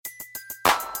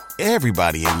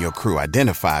Everybody in your crew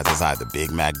identifies as either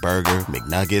Big Mac Burger,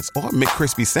 McNuggets, or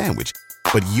McCrispy Sandwich.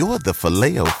 But you're the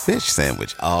Filet-O-Fish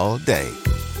Sandwich all day.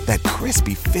 That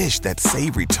crispy fish, that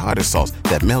savory tartar sauce,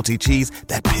 that melty cheese,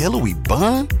 that pillowy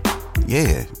bun.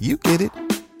 Yeah, you get it.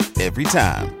 Every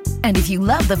time. And if you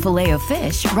love the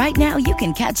Filet-O-Fish, right now you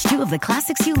can catch two of the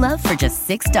classics you love for just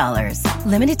 $6.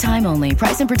 Limited time only.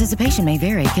 Price and participation may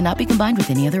vary. Cannot be combined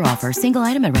with any other offer. Single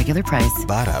item at regular price.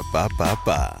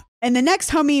 Ba-da-ba-ba-ba. And the next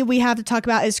homie we have to talk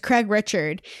about is Craig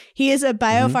Richard. He is a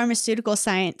biopharmaceutical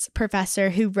science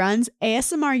professor who runs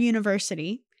ASMR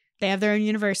University. They have their own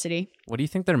university. What do you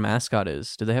think their mascot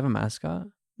is? Do they have a mascot?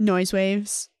 Noise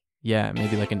waves. Yeah,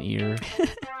 maybe like an ear.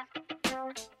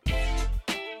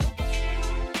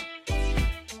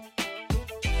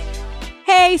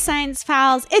 Hey, Science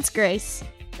Pals. It's Grace.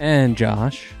 And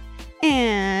Josh.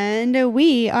 And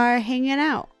we are hanging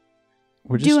out.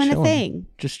 We're just doing chilling. a thing.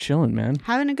 Just chilling, man.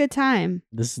 Having a good time.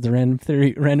 This is the Random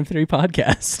Theory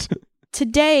podcast.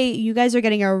 Today, you guys are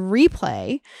getting a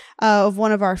replay of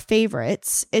one of our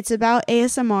favorites. It's about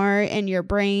ASMR and your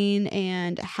brain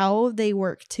and how they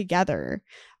work together.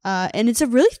 And it's a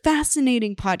really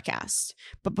fascinating podcast.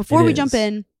 But before we jump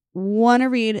in, want to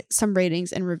read some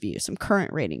ratings and reviews, some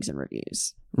current ratings and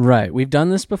reviews. Right. We've done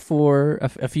this before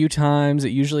a few times. It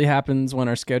usually happens when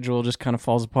our schedule just kind of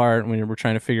falls apart when we're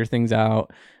trying to figure things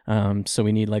out. So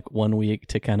we need like 1 week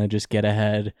to kind of just get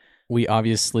ahead. We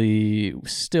obviously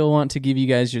still want to give you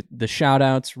guys the shout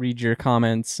outs, read your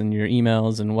comments and your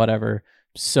emails and whatever.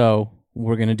 So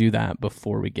we're going to do that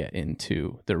before we get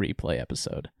into the replay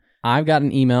episode. I've got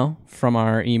an email from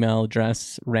our email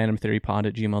address,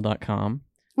 randomtheorypod@gmail.com.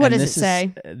 What does it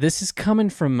say? This is coming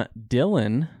from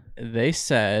Dylan. They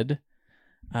said,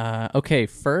 okay,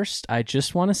 first, I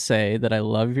just want to say that I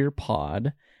love your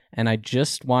pod, and I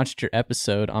just watched your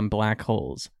episode on black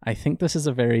holes. I think this is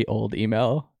a very old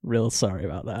email. Real sorry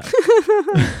about that.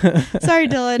 Sorry,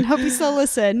 Dylan. Hope you still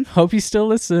listen. Hope you still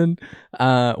listen.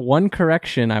 One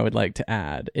correction I would like to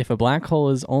add. If a black hole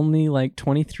is only like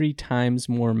 23 times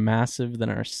more massive than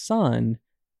our sun,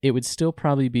 it would still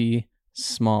probably be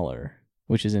smaller,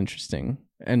 which is interesting.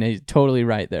 And he's totally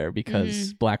right there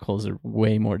because black holes are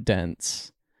way more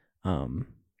dense than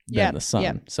the sun.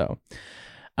 Yep. So,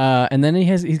 and then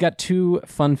he's got two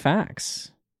fun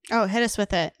facts. Oh, hit us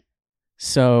with it.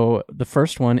 So the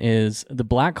first one is the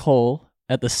black hole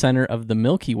at the center of the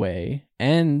Milky Way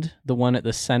and the one at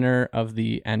the center of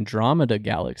the Andromeda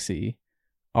galaxy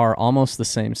are almost the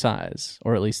same size,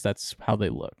 or at least that's how they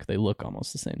look. They look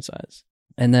almost the same size.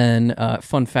 And then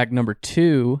fun fact number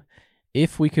 2,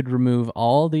 if we could remove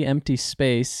all the empty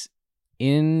space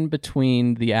in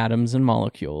between the atoms and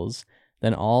molecules,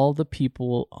 then all the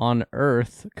people on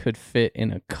Earth could fit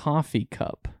in a coffee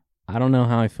cup. I don't know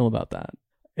how I feel about that.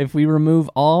 If we remove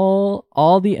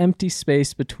all the empty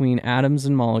space between atoms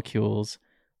and molecules,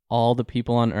 all the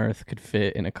people on Earth could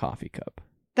fit in a coffee cup.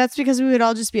 That's because we would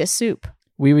all just be a soup.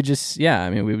 We would just,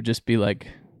 we would just be like,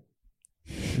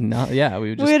 we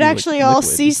would actually like all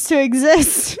liquid. cease to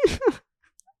exist.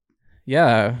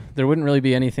 Yeah, there wouldn't really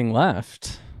be anything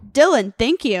left. Dylan,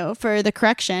 thank you for the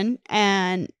correction.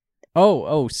 And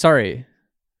sorry.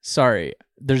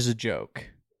 There's a joke.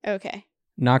 Okay.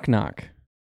 Knock, knock.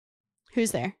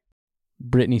 Who's there?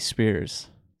 Britney Spears.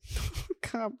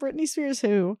 God, Britney Spears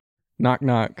who? Knock,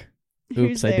 knock.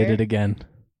 Who's Oops, I did there? it again.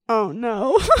 Oh,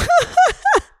 no.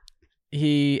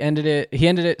 He ended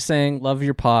it saying, love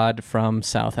your pod from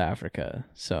South Africa.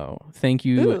 So thank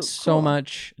you so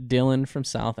much, Dylan from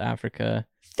South Africa.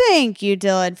 Thank you,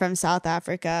 Dylan from South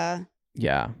Africa.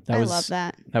 Yeah, I love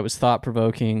that. That was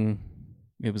thought-provoking.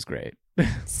 It was great.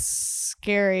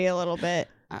 Scary a little bit.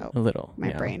 Oh, a little.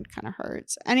 My brain kind of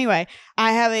hurts. Anyway,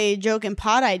 I have a joke and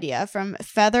pod idea from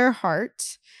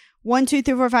Featherheart. 1, 2,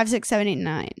 3, 4, 5, 6, 7, 8,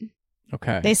 9.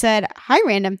 Okay. They said, hi,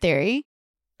 Random Theory.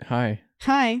 Hi.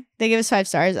 They gave us 5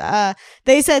 stars.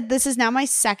 They said, this is now my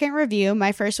second review.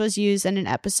 My first was used in an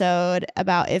episode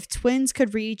about if twins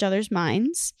could read each other's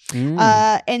minds.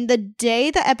 And the day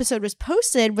the episode was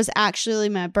posted was actually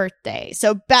my birthday.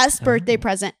 So best birthday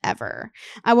present ever.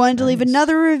 I wanted to leave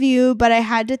another review, but I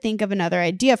had to think of another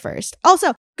idea first.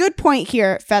 Also, good point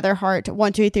here, Featherheart.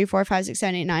 1, 2, 3, 4, 5, 6,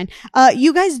 7, 8, 9.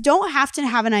 You guys don't have to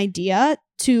have an idea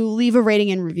to leave a rating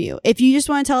and review. If you just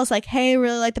want to tell us like, hey, I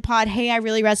really like the pod. Hey, I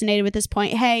really resonated with this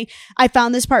point. Hey, I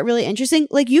found this part really interesting.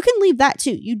 Like, you can leave that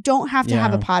too. You don't have to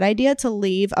have a pod idea to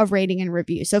leave a rating and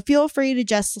review. So feel free to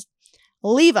just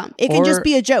leave them. It can just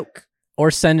be a joke. Or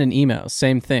send an email.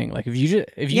 Same thing. Like if you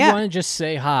want to just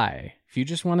say hi, if you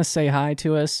just want to say hi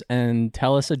to us and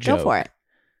tell us a joke. Go for it.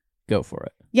 Go for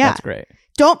it. Yeah. That's great.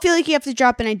 Don't feel like you have to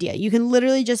drop an idea. You can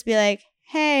literally just be like,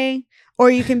 hey,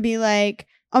 or you can be like,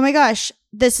 oh my gosh,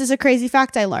 this is a crazy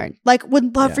fact I learned. Like,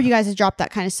 would love for you guys to drop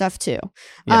that kind of stuff too.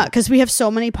 Because we have so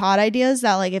many pod ideas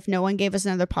that like if no one gave us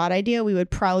another pod idea, we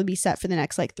would probably be set for the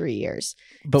next like 3 years.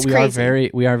 But we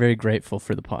are very grateful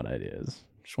for the pod ideas.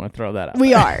 Just want to throw that out.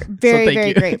 We are very, very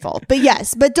you. grateful. But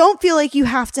yes, but don't feel like you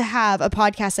have to have a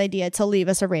podcast idea to leave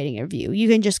us a rating and review. You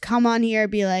can just come on here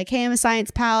and be like, hey, I'm a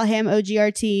science pal. Hey, I'm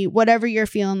OGRT. Whatever you're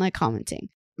feeling like commenting.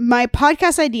 My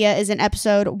podcast idea is an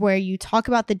episode where you talk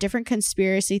about the different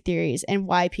conspiracy theories and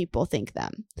why people think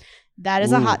them. That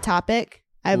is a hot topic.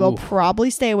 I will probably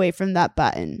stay away from that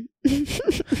button.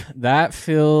 That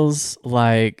feels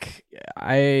like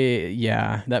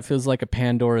that feels like a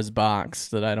Pandora's box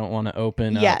that I don't want to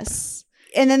open up. Yes.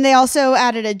 And then they also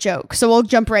added a joke. So we'll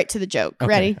jump right to the joke. Okay,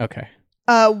 Ready? Okay.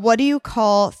 What do you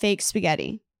call fake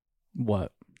spaghetti?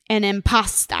 What? An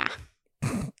impasta.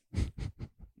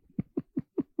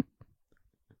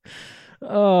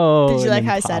 Oh, did you like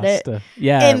how I said it?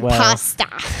 Yeah, impasta.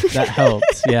 Well, that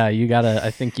helps. Yeah, you gotta.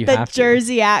 I think you have that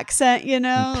Jersey accent, you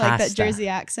know, impasta. like that Jersey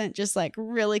accent, just like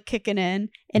really kicking in.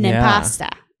 An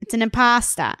impasta. It's an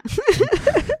impasta.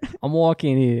 I'm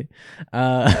walking here.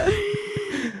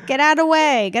 Get out of the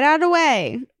way. Get out of the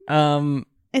way.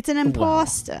 It's an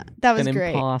impasta. Wow. That was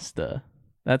great. Impasta.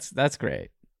 That's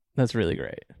great. That's really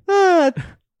great.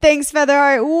 Thanks,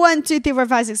 Featherheart. 1, 2, 3, 4,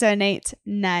 5, 6, 7, 8,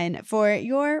 9 for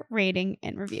your rating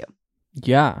and review.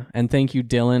 Yeah, and thank you,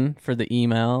 Dylan, for the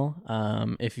email.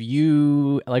 If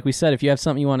you, like we said, if you have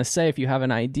something you want to say, if you have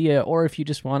an idea, or if you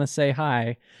just want to say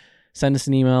hi, send us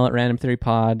an email at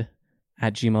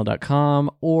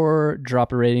randomtheorypod@gmail.com or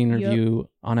drop a rating and review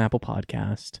on Apple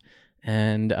Podcast.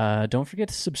 And don't forget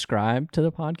to subscribe to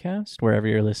the podcast wherever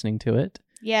you're listening to it.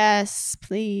 Yes,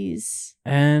 please.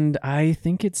 And I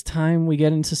think it's time we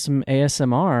get into some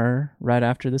ASMR right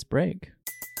after this break.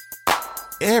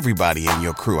 Everybody in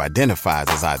your crew identifies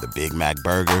as either Big Mac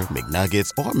Burger,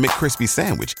 McNuggets, or McCrispy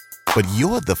Sandwich. But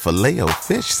you're the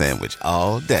Filet-O-Fish Sandwich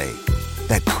all day.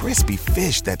 That crispy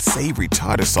fish, that savory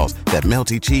tartar sauce, that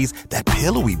melty cheese, that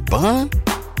pillowy bun.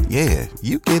 Yeah,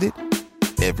 you get it.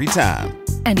 Every time.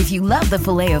 And if you love the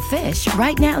Filet-O-Fish,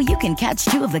 right now you can catch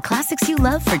 2 of the classics you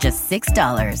love for just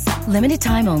 $6. Limited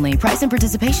time only. Price and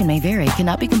participation may vary.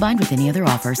 Cannot be combined with any other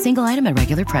offer. Single item at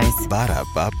regular price.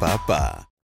 Ba-da-ba-ba-ba.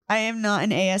 I am not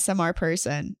an ASMR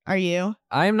person. Are you?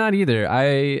 I am not either.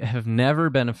 I have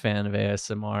never been a fan of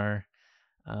ASMR.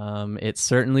 It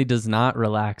certainly does not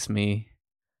relax me.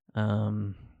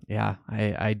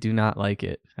 I do not like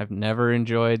it. I've never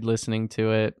enjoyed listening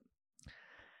to it.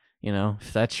 You know,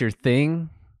 if that's your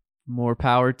thing, more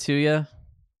power to you.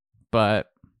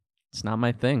 But it's not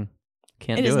my thing.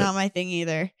 Can't do it. It is not my thing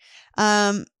either.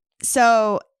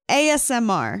 So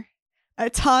ASMR,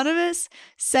 Autonomous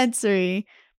Sensory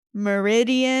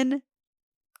Meridian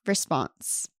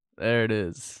Response. There it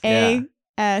is. ASMR.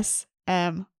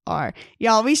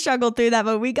 Y'all, we struggled through that,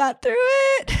 but we got through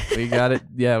it. We got it.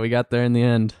 Yeah, we got there in the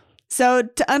end. So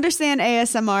to understand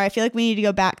ASMR, I feel like we need to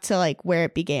go back to like where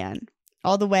it began.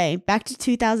 All the way back to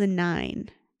 2009.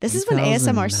 This is when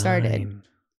ASMR started.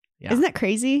 Yeah. Isn't that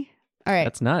crazy? All right.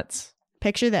 That's nuts.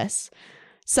 Picture this.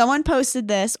 Someone posted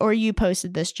this, or you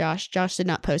posted this, Josh. Josh did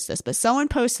not post this, but someone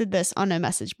posted this on a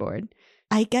message board.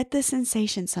 I get this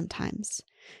sensation sometimes.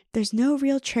 There's no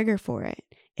real trigger for it.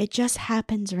 It just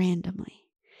happens randomly.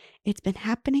 It's been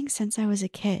happening since I was a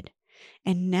kid,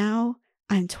 and now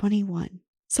I'm 21.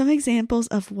 Some examples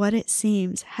of what it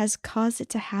seems has caused it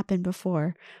to happen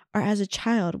before are as a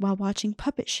child while watching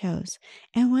puppet shows,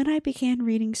 and when I began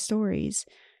reading stories.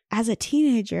 As a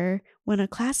teenager, when a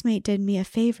classmate did me a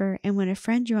favor and when a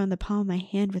friend drew on the palm of my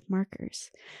hand with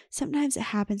markers. Sometimes it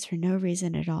happens for no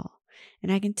reason at all. And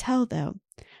I can tell, though,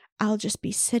 I'll just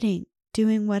be sitting,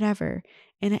 doing whatever,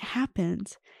 and it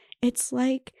happens. It's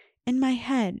like in my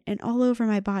head and all over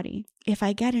my body. If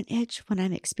I get an itch when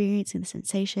I'm experiencing the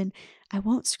sensation, I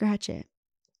won't scratch it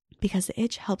because the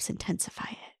itch helps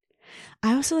intensify it.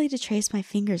 I also like to trace my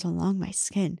fingers along my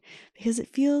skin because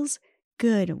it feels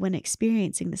good when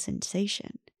experiencing the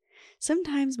sensation.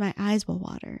 Sometimes my eyes will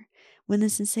water. When the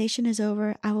sensation is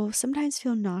over, I will sometimes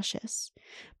feel nauseous,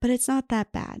 but it's not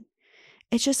that bad.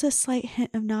 It's just a slight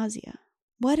hint of nausea.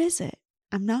 What is it?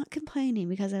 I'm not complaining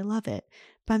because I love it,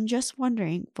 but I'm just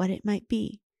wondering what it might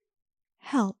be.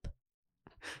 Help.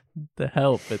 The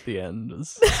help at the end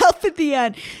was... Help at the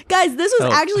end. Guys, this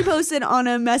was Help. actually posted on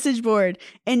a message board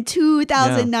in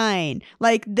 2009. Yeah.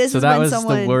 Like, this so is that when was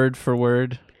someone... the word for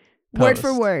word post. Word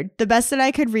for word. The best that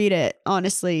I could read it,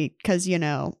 honestly, because, you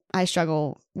know, I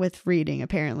struggle with reading,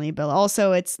 apparently. But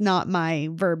also, it's not my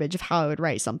verbiage of how I would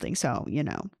write something. So, you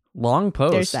know. Long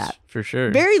post. There's that. For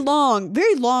sure. Very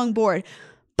long board.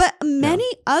 But many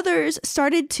others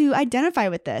started to identify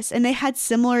with this and they had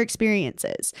similar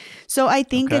experiences. So I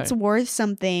think it's worth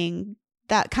something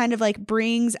that kind of like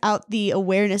brings out the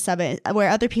awareness of it, where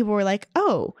other people were like,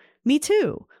 oh, me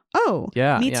too. Oh,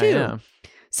 me too. Yeah.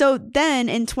 So then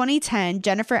in 2010,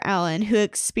 Jennifer Allen, who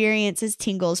experiences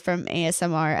tingles from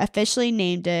ASMR, officially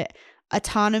named it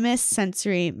Autonomous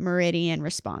Sensory Meridian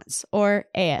Response, or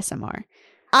ASMR.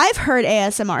 I've heard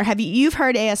ASMR. You've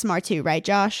heard ASMR too, right,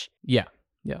 Josh? Yeah.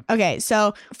 Okay,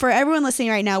 so for everyone listening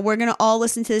right now, we're going to all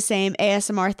listen to the same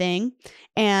ASMR thing.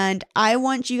 And I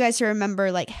want you guys to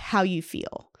remember like how you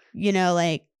feel. You know,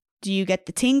 like, do you get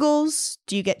the tingles?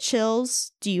 Do you get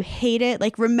chills? Do you hate it?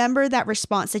 Like, remember that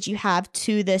response that you have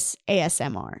to this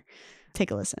ASMR. Take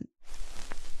a listen.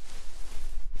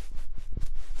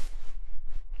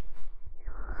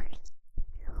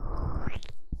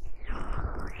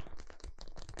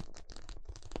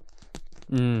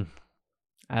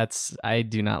 I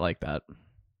do not like that.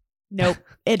 Nope.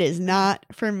 It is not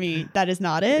for me. That is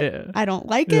not it. Yeah. I don't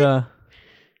like it. Yeah.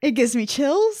 It gives me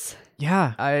chills.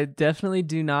 Yeah, I definitely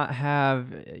do not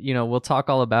have, we'll talk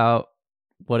all about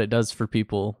what it does for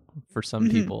people, for some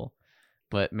people.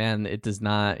 But man, it does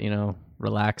not,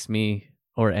 relax me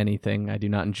or anything. I do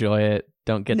not enjoy it.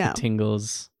 Don't get the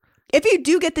tingles. If you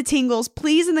do get the tingles,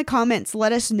 please in the comments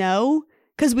let us know,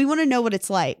 because we want to know what it's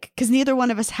like, because neither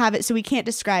one of us have it, so we can't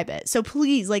describe it. So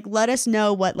please, like, let us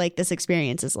know what like this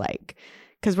experience is like,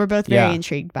 because we're both very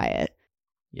intrigued by it.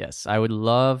 Yes, I would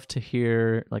love to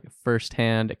hear like a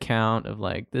firsthand account of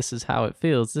like, this is how it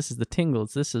feels. This is the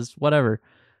tingles. This is whatever.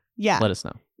 Yeah. Let us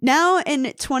know. Now in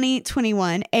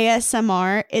 2021,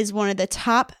 ASMR is one of the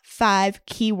top 5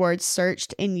 keywords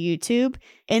searched in YouTube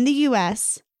in the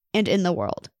US and in the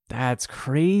world. That's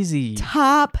crazy.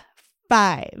 Top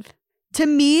 5. To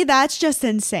me, that's just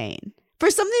insane. For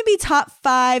something to be top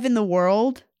 5 in the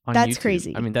world, that's YouTube.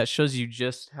 crazy. I mean, that shows you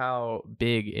just how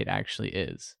big it actually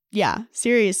is. Yeah,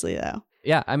 seriously though.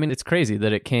 Yeah, I mean, it's crazy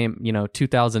that it came,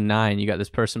 2009, you got this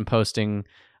person posting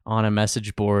on a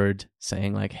message board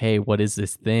saying like, hey, what is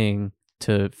this thing?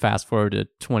 To fast forward to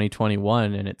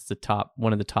 2021 and it's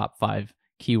one of the top 5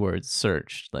 keywords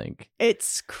searched. Like,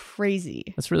 it's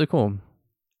crazy. That's really cool.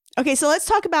 Okay, so let's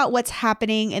talk about what's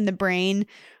happening in the brain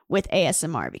with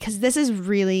ASMR, because this is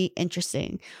really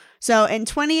interesting. So in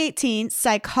 2018,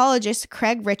 psychologist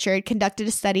Craig Richard conducted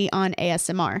a study on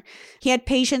ASMR. He had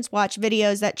patients watch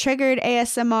videos that triggered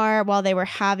ASMR while they were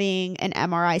having an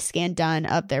MRI scan done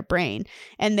of their brain.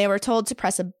 And they were told to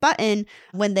press a button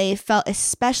when they felt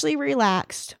especially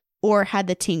relaxed or had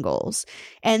the tingles.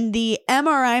 And the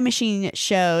MRI machine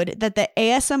showed that the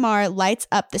ASMR lights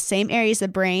up the same areas of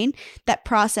the brain that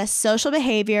process social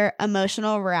behavior,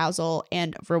 emotional arousal,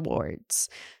 and rewards.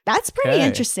 That's pretty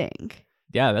interesting.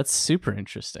 Yeah, that's super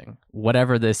interesting.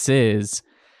 Whatever this is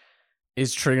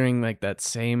triggering like that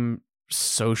same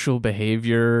social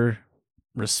behavior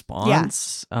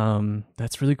response. Yeah.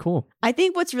 That's really cool. I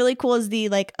think what's really cool is the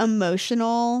like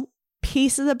emotional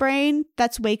piece of the brain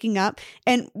that's waking up.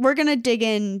 And we're going to dig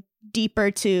in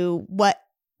deeper to what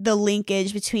the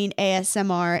linkage between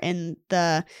ASMR and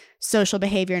the social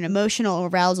behavior and emotional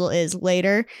arousal is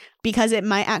later, because it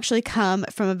might actually come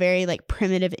from a very like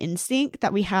primitive instinct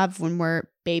that we have when we're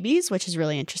babies, which is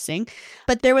really interesting.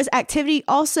 But there was activity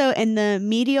also in the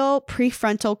medial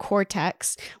prefrontal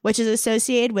cortex, which is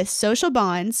associated with social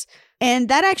bonds. And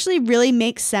that actually really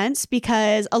makes sense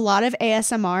because a lot of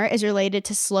ASMR is related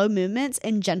to slow movements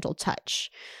and gentle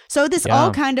touch. So this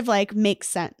all kind of like makes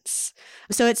sense.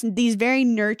 So it's these very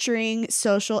nurturing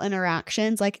social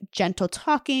interactions, like gentle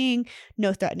talking,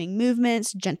 no threatening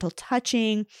movements, gentle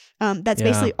touching. That's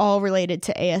basically all related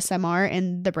to ASMR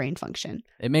and the brain function.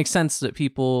 It makes sense that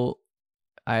people,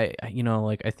 I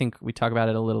think we talk about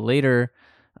it a little later,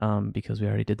 because we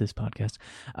already did this podcast,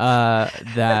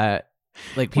 that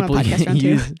like people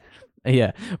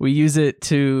we use it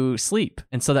to sleep.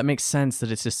 And so that makes sense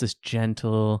that it's just this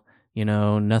gentle,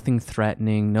 nothing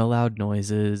threatening, no loud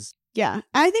noises. Yeah.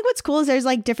 I think what's cool is there's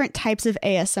like different types of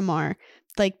ASMR.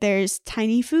 Like there's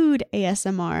tiny food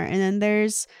ASMR, and then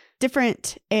there's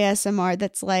different ASMR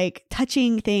that's like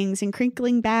touching things and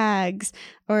crinkling bags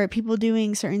or people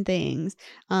doing certain things.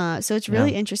 So it's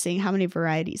really interesting how many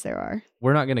varieties there are.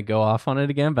 We're not going to go off on it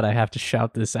again, but I have to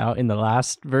shout this out. In the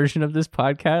last version of this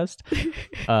podcast,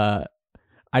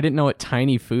 I didn't know what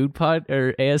tiny food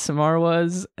or ASMR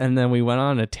was. And then we went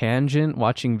on a tangent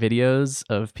watching videos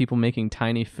of people making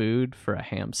tiny food for a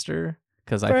hamster,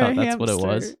 because I thought that's what it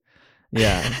was.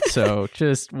 Yeah. So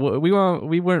just we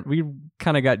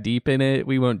kind of got deep in it.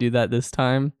 We won't do that this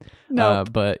time. No.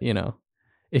 But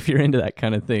if you're into that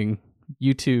kind of thing,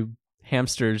 YouTube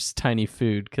hamsters tiny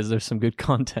food, because there's some good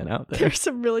content out there. There's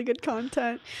some really good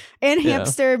content. And Yeah.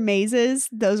 hamster mazes,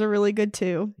 those are really good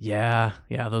too. Yeah,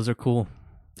 those are cool.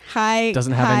 Doesn't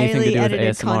Doesn't have anything to do with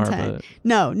ASMR, but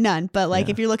No, none. But like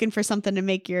Yeah. if you're looking for something to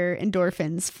make your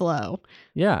endorphins flow,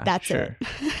 yeah, that's sure.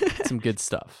 it. Some good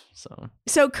stuff.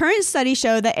 So current studies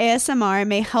show that ASMR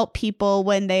may help people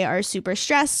when they are super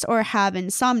stressed or have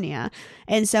insomnia.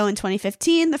 And so in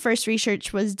 2015, the first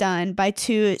research was done by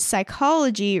 2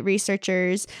 psychology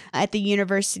researchers at the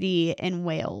University in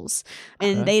Wales.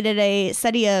 And Okay. they did a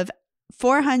study of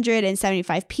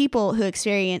 475 people who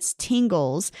experienced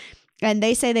tingles. And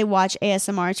they say they watch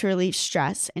ASMR to relieve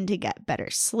stress and to get better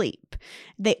sleep.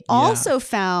 They also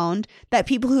found that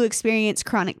people who experience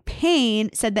chronic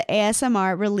pain said that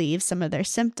ASMR relieves some of their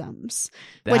symptoms,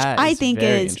 which That I is think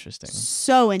very is interesting.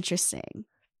 so interesting.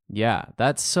 Yeah,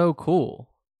 that's so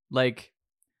cool. Like,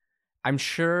 I'm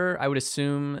sure, I would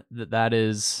assume that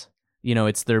is,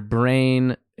 it's their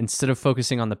brain, instead of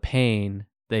focusing on the pain,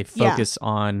 they focus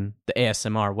on the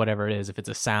ASMR, whatever it is, if it's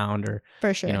a sound or,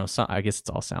 For sure. I guess it's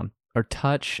all sound. Or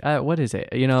touch. What is it?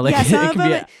 Like, Yeah, it could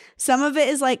be some of it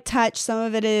is like touch, some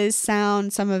of it is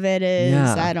sound, some of it is,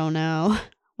 I don't know,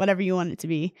 whatever you want it to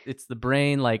be. it's the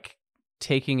brain, like,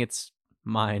 taking its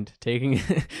mind, taking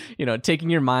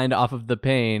your mind off of the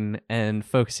pain and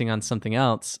focusing on something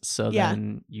else, so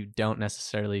then you don't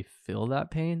necessarily feel that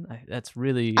pain. That's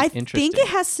really interesting. I think it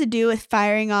has to do with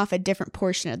firing off a different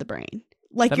portion of the brain.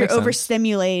 Like That you're makes sense.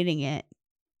 overstimulating it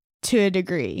to a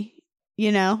degree,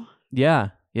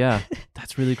 Yeah,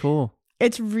 that's really cool.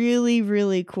 It's really,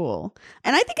 really cool.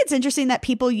 And I think it's interesting that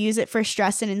people use it for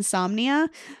stress and insomnia.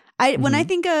 When I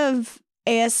think of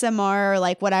ASMR,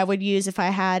 like what I would use if I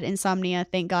had insomnia,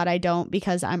 thank God I don't,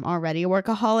 because I'm already a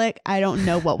workaholic. I don't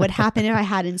know what would happen if I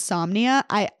had insomnia.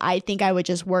 I think I would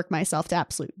just work myself to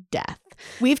absolute death.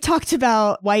 We've talked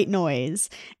about white noise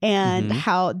and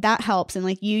how that helps. And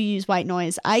like you use white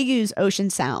noise. I use ocean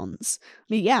sounds.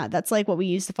 That's like what we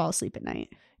use to fall asleep at night.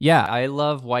 Yeah, I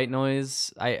love white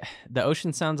noise. The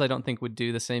ocean sounds I don't think would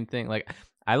do the same thing. Like,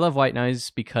 I love white noise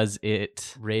because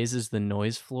it raises the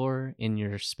noise floor in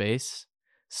your space,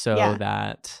 so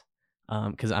that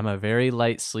because I'm a very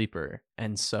light sleeper,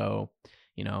 and so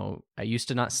I used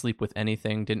to not sleep with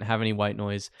anything, didn't have any white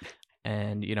noise,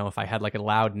 and if I had like a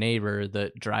loud neighbor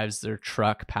that drives their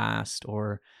truck past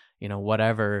or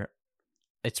whatever,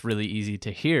 it's really easy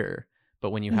to hear. But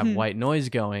when you have white noise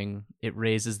going, it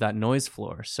raises that noise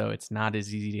floor. So it's not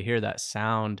as easy to hear. That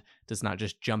sound does not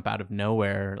just jump out of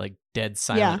nowhere, like dead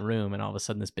silent room, and all of a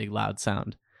sudden this big loud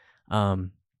sound.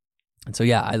 And so,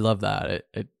 I love that.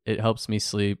 It helps me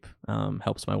sleep,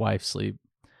 helps my wife sleep.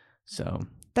 So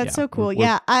that's so cool.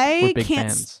 We're I big can't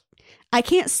fans. I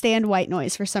can't stand white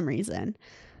noise for some reason.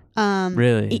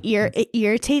 Really? It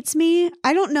irritates me.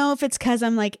 I don't know if it's because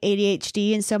I'm like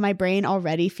ADHD and so my brain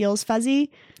already feels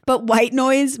fuzzy, but white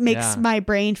noise makes my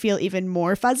brain feel even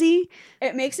more fuzzy.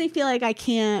 It makes me feel like I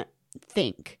can't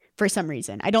think for some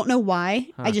reason. I don't know why.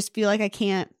 I just feel like I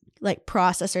can't like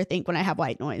process or think when I have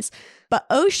white noise. But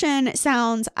ocean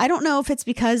sounds, I don't know if it's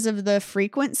because of the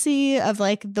frequency of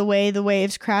like the way the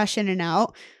waves crash in and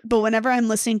out, but whenever I'm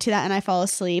listening to that and I fall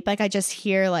asleep, like I just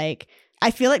hear like, I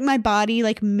feel like my body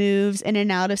like moves in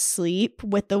and out of sleep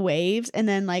with the waves and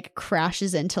then like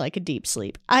crashes into like a deep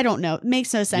sleep. I don't know. It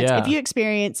makes no sense. Yeah. If you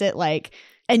experience it like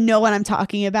and know what I'm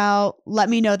talking about, let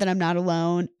me know that I'm not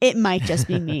alone. It might just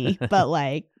be me, but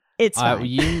like it's fine.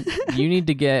 You need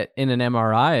to get in an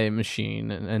MRI machine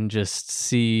and just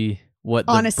see what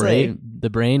Honestly. the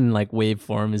brain like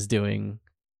waveform is doing.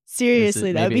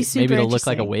 Seriously, that would be super Maybe it'll look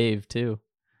like a interesting. wave too.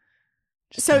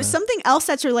 So something else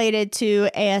that's related to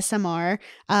ASMR,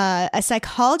 a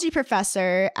psychology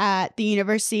professor at the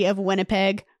University of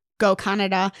Winnipeg, go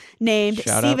Canada, named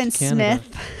Shout out Stephen to Canada.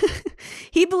 Smith.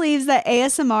 He believes that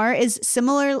ASMR is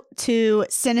similar to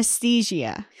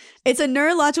synesthesia. It's a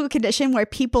neurological condition where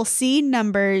people see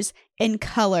numbers and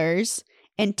colors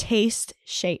and taste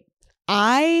shape.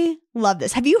 I love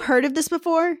this. Have you heard of this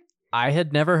before? I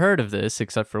had never heard of this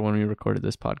except for when we recorded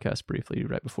this podcast briefly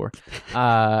right before.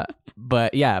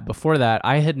 But yeah, before that,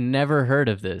 I had never heard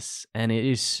of this, and it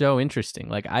is so interesting.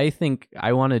 Like, I think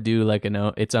I want to do like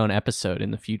its own episode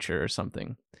in the future or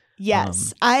something.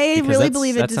 Yes, I because really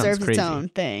believe it that sounds deserves its crazy. own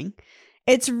thing.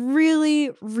 It's really,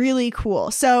 really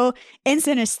cool. So in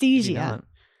synesthesia,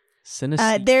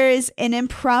 Synesthesia. there is an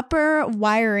improper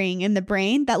wiring in the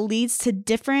brain that leads to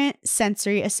different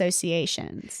sensory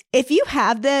associations. If you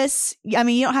have this, I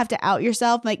mean, you don't have to out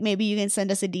yourself. Like maybe you can send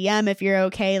us a DM if you're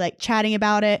okay, like chatting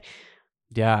about it.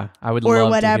 Yeah, I would or love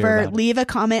whatever, to hear about it. leave a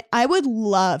comment. I would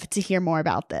love to hear more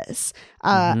about this.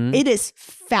 Mhm. It is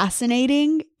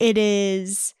fascinating. It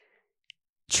is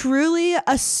truly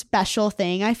a special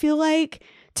thing, I feel like,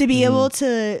 to be able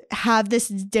to have this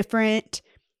different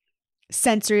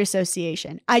sensory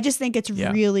association. I just think it's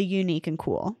really unique and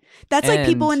cool. That's like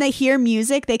people when they hear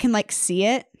music, they can like see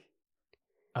it.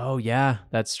 Oh, yeah,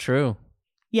 that's true.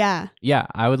 Yeah. Yeah,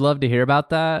 I would love to hear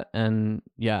about that. And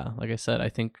yeah, like I said, I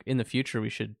think in the future we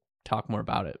should talk more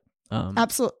about it.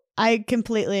 Absolutely. I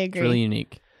completely agree. It's really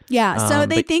unique. Yeah. So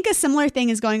they think a similar thing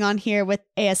is going on here with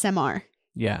ASMR.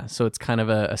 Yeah, so it's kind of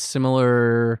a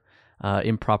similar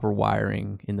improper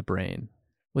wiring in the brain.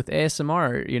 With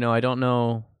ASMR, you know, I don't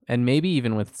know, and maybe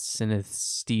even with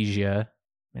synesthesia,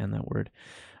 man, that word,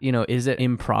 you know, is it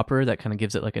improper? That kind of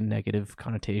gives it like a negative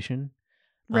connotation.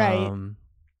 Right.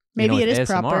 Maybe it is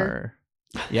ASMR, proper.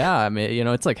 Yeah, I mean, you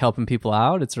know, it's like helping people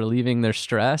out. It's relieving their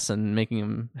stress and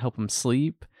help them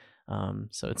sleep.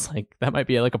 So it's like that might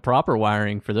be like a proper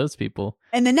wiring for those people.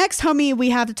 And the next homie we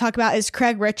have to talk about is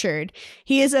Craig Richard.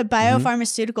 He is a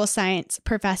biopharmaceutical science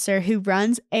professor who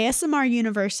runs ASMR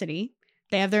University.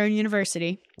 They have their own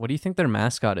university. What do you think their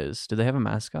mascot is? Do they have a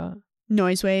mascot?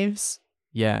 Noise waves.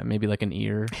 Yeah, maybe like an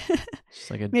ear.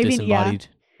 Just like a Maybe, disembodied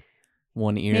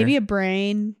one ear. Maybe a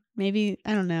brain. Maybe,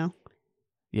 I don't know.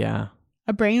 Yeah.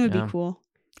 A brain would be cool.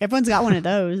 Everyone's got one of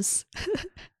those.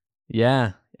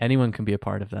 Yeah. Anyone can be a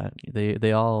part of that.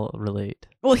 They all relate.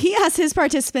 Well, he asked his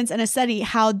participants in a study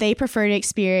how they prefer to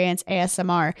experience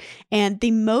ASMR. And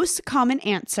the most common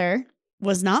answer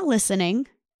was not listening.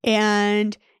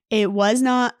 And it was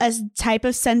not a type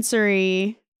of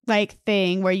sensory like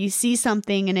thing where you see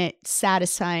something and it's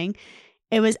satisfying.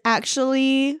 It was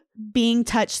actually being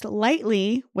touched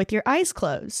lightly with your eyes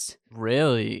closed.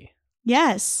 Really?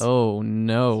 Yes. Oh,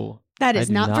 no. That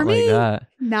is not for like me. That.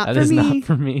 Not That for is me. not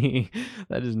for me.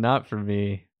 That is not for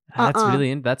me.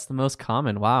 That's that's the most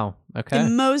common. Wow. Okay. The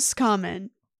most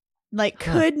common. Like,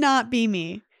 could not be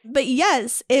me. But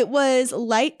yes, it was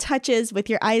light touches with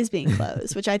your eyes being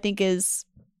closed, which I think is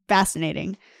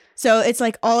fascinating. So it's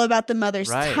like all about the mother's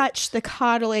touch, the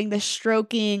coddling, the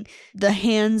stroking, the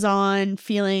hands-on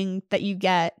feeling that you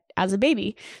get as a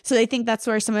baby. So they think that's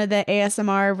where some of the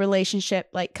ASMR relationship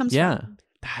like comes from.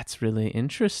 That's really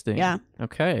interesting. Yeah.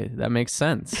 Okay, that makes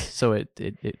sense. So it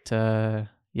comes.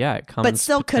 But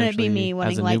still couldn't be me as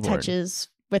wanting a light newborn. touches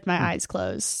with my eyes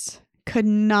closed. Could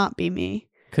not be me.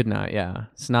 Could not. Yeah,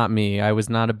 it's not me. I was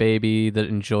not a baby that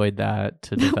enjoyed that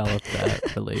to develop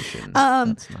that relation.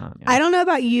 That's not, I don't know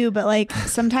about you, but like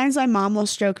sometimes my mom will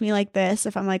stroke me like this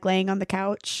if I'm like laying on the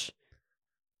couch.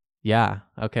 Yeah.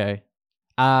 Okay.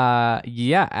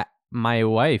 Yeah. My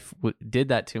wife did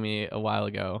that to me a while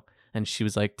ago. And she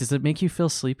was like, "Does it make you feel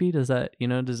sleepy? Does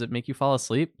it make you fall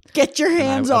asleep?" Get your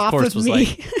hands off of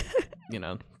me.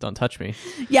 Like, don't touch me.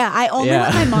 Yeah, I only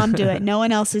let my mom do it. No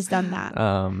one else has done that.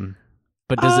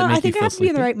 But does it make I think you I feel have to be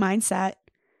in sleepy? the right mindset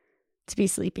to be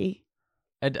sleepy.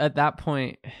 At that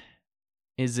point,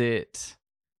 is it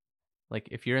like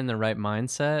if you're in the right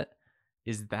mindset,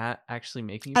 is that actually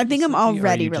making you I feel think I'm sleepy, or are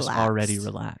already you just relaxed. already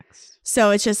relaxed?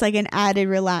 So it's just like an added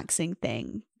relaxing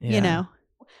thing, Yeah. you know?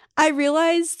 I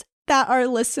realized that our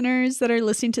listeners that are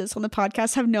listening to this on the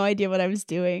podcast have no idea what I was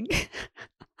doing.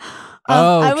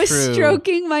 I was true.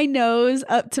 stroking my nose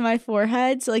up to my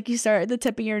forehead. So like you start at the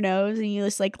tip of your nose and you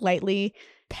just like lightly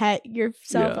pet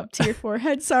yourself up to your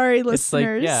forehead. Sorry,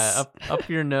 listeners. It's like, up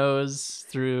your nose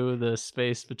through the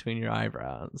space between your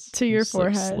eyebrows. To your Just,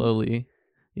 like, forehead. slowly.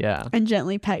 Yeah. And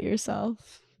gently pet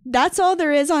yourself. That's all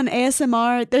there is on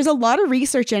ASMR. There's a lot of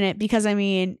research in it because, I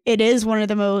mean, it is one of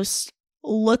the most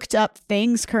looked up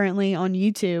things currently on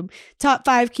YouTube. Top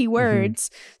 5 keywords.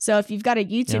 So if you've got a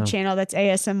YouTube channel that's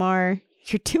ASMR,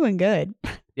 you're doing good.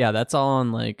 Yeah, that's all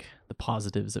on like the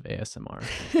positives of ASMR.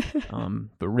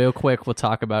 But real quick, we'll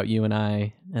talk about you and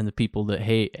I and the people that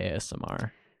hate ASMR.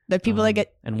 The people that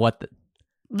get and what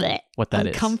that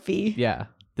is. Uncomfy. Yeah.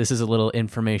 This is a little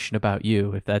information about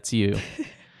you, if that's you.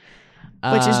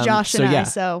 Which is Josh and I, yeah.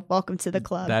 so welcome to the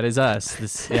club. That is us.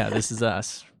 This is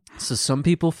us. So some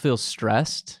people feel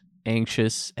stressed,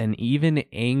 anxious, and even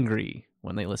angry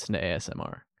when they listen to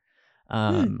ASMR.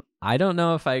 I don't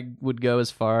know if I would go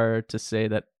as far to say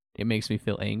that it makes me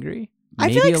feel angry.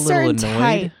 Maybe I feel like a little certain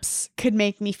annoyed. types could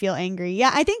make me feel angry.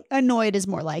 Yeah, I think annoyed is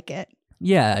more like it.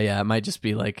 Yeah, it might just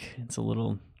be like it's a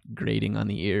little grating on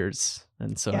the ears,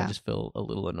 and so I just feel a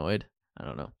little annoyed. I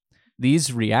don't know.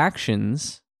 These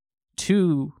reactions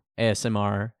to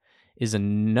ASMR is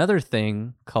another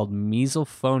thing called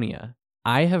misophonia.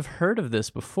 I have heard of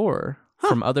this before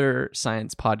from other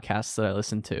science podcasts that I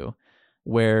listen to,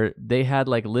 where they had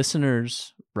like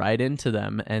listeners right into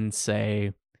them and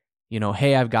say, you know,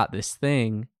 hey, I've got this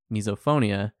thing,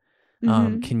 misophonia.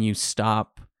 Can you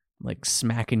stop like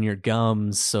smacking your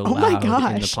gums so loud in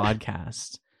the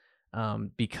podcast?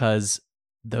 Because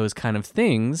those kind of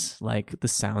things, like the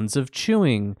sounds of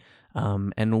chewing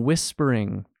and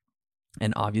whispering,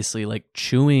 and obviously like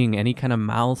chewing, any kind of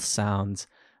mouth sounds,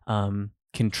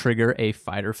 can trigger a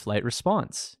fight or flight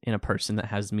response in a person that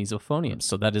has misophonia.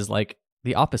 So that is like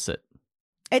the opposite.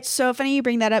 It's so funny you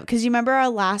bring that up because you remember our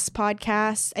last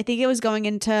podcast? I think it was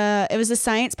the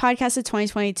science podcast of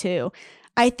 2022.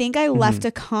 I think I left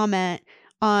a comment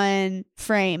on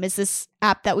Frame, is this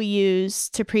app that we use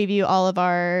to preview all of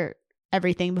our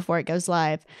everything before it goes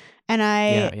live. And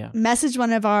I messaged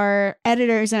one of our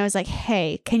editors and I was like,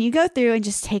 hey, can you go through and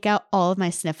just take out all of my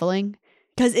sniffling?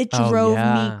 Because it drove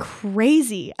me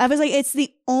crazy. I was like, it's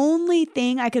the only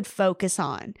thing I could focus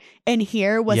on. And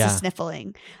here was the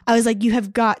sniffling. I was like, you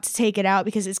have got to take it out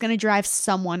because it's going to drive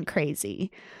someone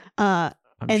crazy.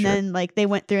 Then like they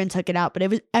went through and took it out.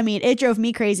 But it drove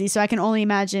me crazy. So I can only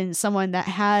imagine someone that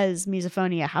has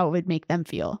misophonia, how it would make them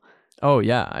feel. Oh,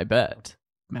 yeah, I bet.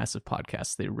 Massive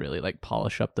podcasts, they really like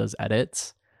polish up those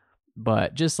edits.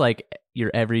 But just like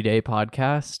your everyday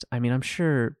podcast, I mean, I'm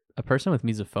sure a person with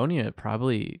misophonia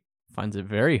probably finds it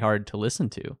very hard to listen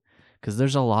to because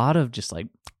there's a lot of just like,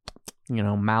 you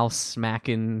know, mouse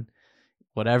smacking,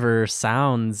 whatever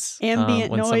sounds ambient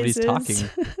when noises. Somebody's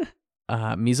talking.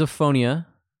 Misophonia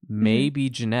may be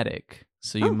genetic,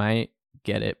 so you might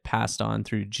get it passed on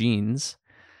through genes.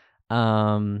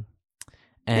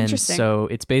 And so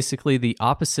it's basically the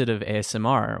opposite of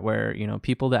ASMR, where, you know,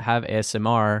 people that have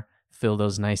ASMR feel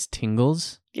those nice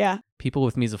tingles. Yeah. People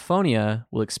with misophonia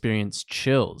will experience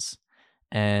chills,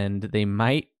 and they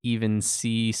might even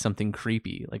see something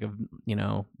creepy, like a, you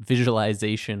know,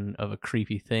 visualization of a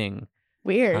creepy thing.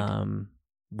 Weird.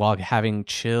 While having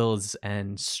chills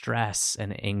and stress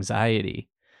and anxiety.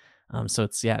 So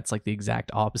it's like the exact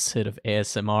opposite of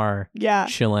ASMR. Yeah.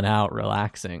 Chilling out,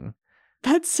 relaxing.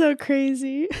 That's so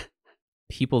crazy.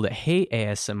 People that hate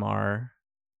ASMR,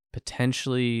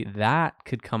 potentially that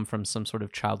could come from some sort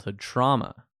of childhood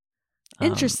trauma.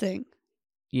 Interesting.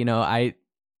 You know, I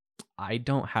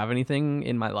don't have anything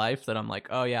in my life that I'm like,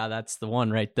 oh yeah, that's the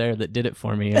one right there that did it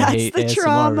for me. I hate the ASMR.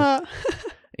 Trauma.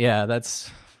 Yeah,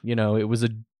 that's, you know, it was a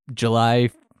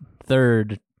July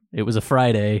 3rd. It was a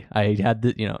Friday. I had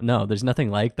the, you know, no, there's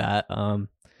nothing like that.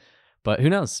 But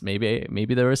who knows?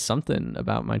 Maybe there was something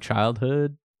about my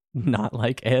childhood not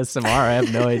like ASMR. I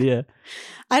have no idea.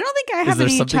 I don't think I have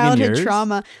any childhood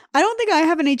trauma. I don't think I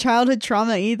have any childhood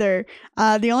trauma either.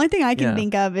 The only thing I can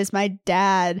think of is my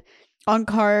dad on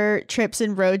car trips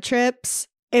and road trips.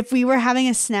 If we were having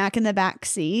a snack in the back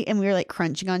seat and we were like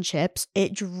crunching on chips,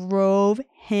 it drove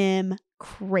him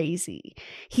crazy.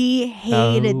 He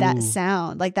hated that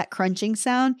sound, like that crunching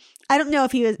sound. I don't know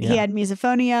if he had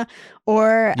misophonia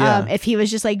or if he was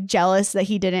just like jealous that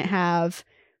he didn't have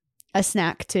a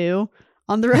snack too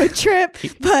on the road trip.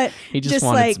 But he just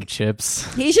wanted like some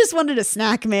chips. He just wanted a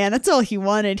snack, man. That's all he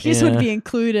wanted. He just would be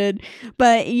included.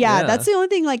 But that's the only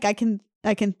thing like I can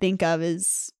think of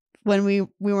is when we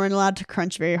weren't allowed to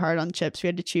crunch very hard on chips. We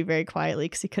had to chew very quietly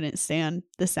because he couldn't stand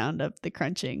the sound of the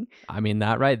crunching. I mean,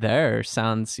 that right there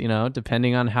sounds, you know,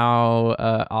 depending on how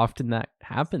often that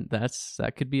happened,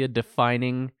 that could be a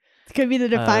defining. It could be the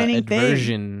defining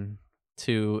aversion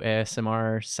to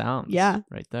ASMR sounds. Yeah,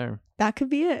 right there. That could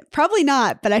be it. Probably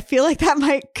not, but I feel like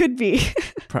that could be.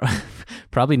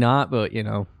 Probably not, but you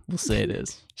know, we'll say it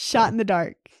is. Shot in the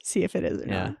dark. See if it is or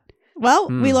not. Well,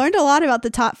 we learned a lot about the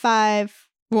top 5.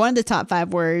 One of the top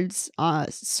 5 words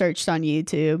searched on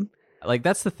YouTube. Like,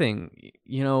 that's the thing.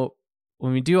 You know,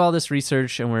 when we do all this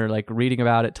research and we're like reading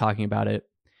about it, talking about it,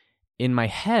 in my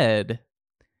head,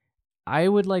 I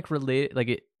would like relate,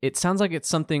 like it sounds like it's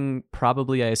something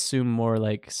probably, I assume, more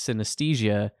like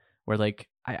synesthesia, where like,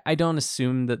 I don't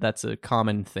assume that that's a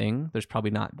common thing. There's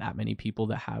probably not that many people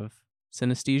that have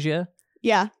synesthesia.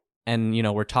 Yeah. And, you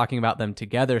know, we're talking about them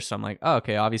together. So I'm like, oh,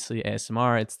 okay, obviously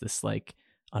ASMR, it's this like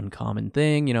uncommon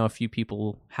thing. You know, a few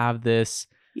people have this.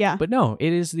 Yeah. But no,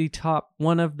 it is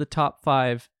one of the top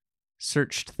 5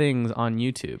 searched things on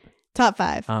YouTube. Top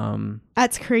 5.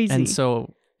 That's crazy. And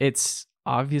so it's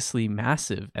obviously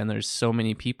massive. And there's so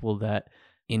many people that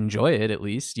enjoy it, at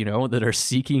least, you know, that are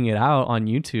seeking it out on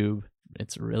YouTube.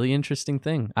 It's a really interesting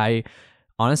thing. I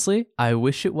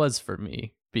wish it was for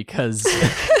me because,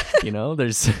 you know,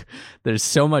 there's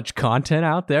so much content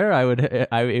out there.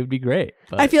 It would be great.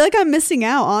 But I feel like I'm missing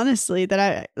out, honestly,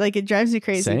 that it drives me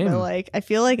crazy. Same. But like, I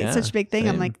feel like it's such a big thing.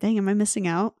 Same. I'm like, dang, am I missing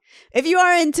out? If you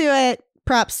are into it,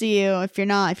 props to you. If you're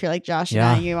not, if you're like Josh and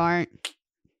I, you aren't.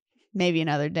 maybe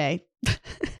another day.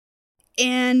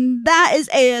 And that is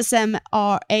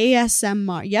ASMR.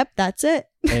 Yep, that's it.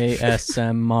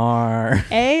 ASMR.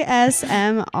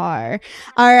 ASMR.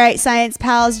 All right, Science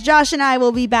Pals. Josh and I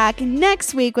will be back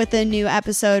next week with a new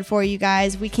episode for you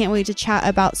guys. We can't wait to chat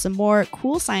about some more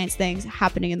cool science things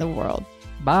happening in the world.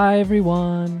 Bye,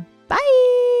 everyone. Bye.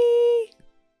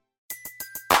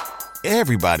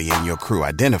 Everybody in your crew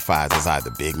identifies as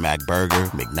either Big Mac Burger,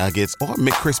 McNuggets, or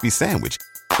McCrispy Sandwich.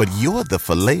 But you're the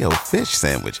Filet-O-Fish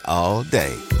Sandwich all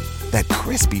day. That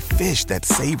crispy fish, that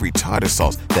savory tartar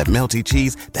sauce, that melty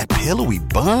cheese, that pillowy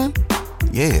bun.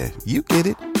 Yeah, you get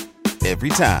it. Every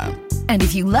time. And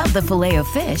if you love the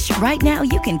Filet-O-Fish, right now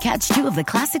you can catch two of the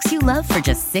classics you love for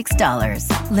just $6.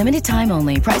 Limited time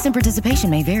only. Price and participation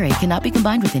may vary. Cannot be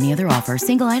combined with any other offer.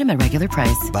 Single item at regular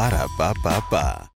price. Ba-da-ba-ba-ba.